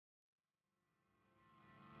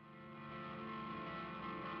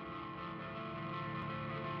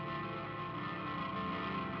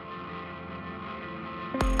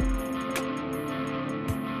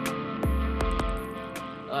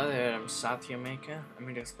Satya Maker. I'm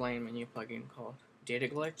going to explain my new plugin called Data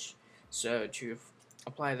Glitch. So to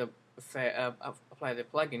apply the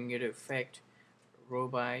plugin, you go to Effect,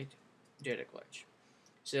 Robite, Data Glitch.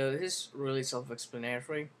 So this is really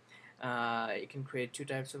self-explanatory. You can create two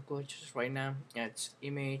types of glitches right now. It's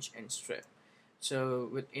image and strip. So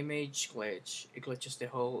with image glitch, it glitches the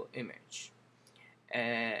whole image,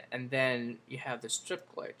 and then you have the strip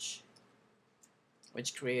glitch,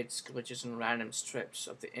 which creates glitches in random strips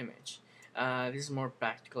of the image. This is more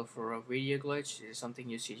practical for a video glitch. This is something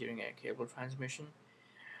you see during a cable transmission.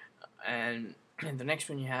 And the next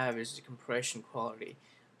one you have is the compression quality.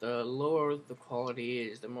 The lower the quality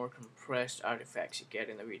is, the more compressed artifacts you get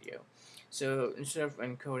in the video. So instead of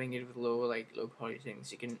encoding it with low quality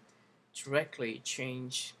things, you can directly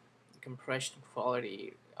change the compression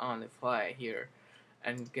quality on the fly here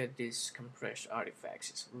and get these compressed artifacts.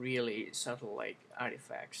 It's really subtle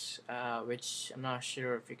artifacts, which I'm not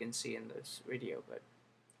sure if you can see in this video, but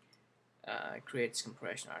it creates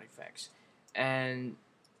compression artifacts. And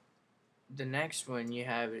the next one you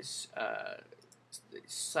have is the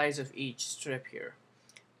size of each strip here.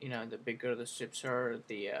 The bigger the strips are,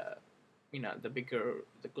 the bigger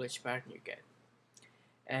the glitch pattern you get.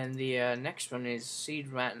 And the next one is seed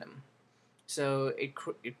random. So it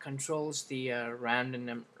controls the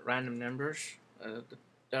random numbers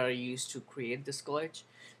that are used to create this glitch.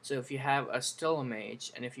 So if you have a still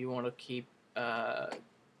image and if you want to keep the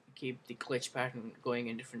glitch pattern going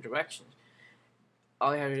in different directions,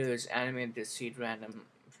 all you have to do is animate this seed random.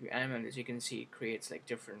 If you animate this, you can see it creates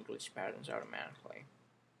different glitch patterns automatically.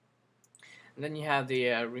 And then you have the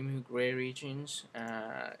remove gray regions.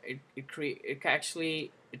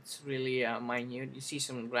 It's really minute. You see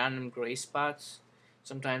some random gray spots.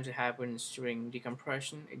 Sometimes it happens during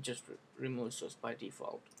decompression. It just removes those by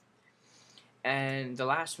default. And the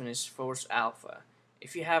last one is force alpha.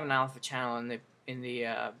 If you have an alpha channel in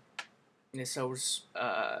the source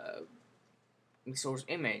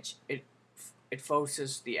image, it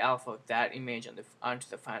forces the alpha of that image onto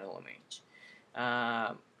the final image.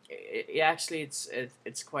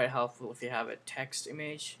 It's quite helpful if you have a text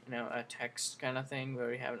image, a text kind of thing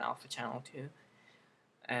where you have an alpha channel too.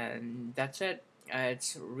 And that's it.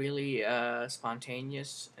 It's really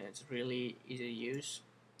spontaneous, and it's really easy to use.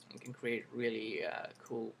 You can create really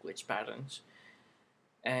cool glitch patterns.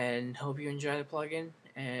 And hope you enjoy the plugin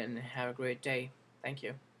and have a great day. Thank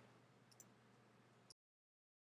you.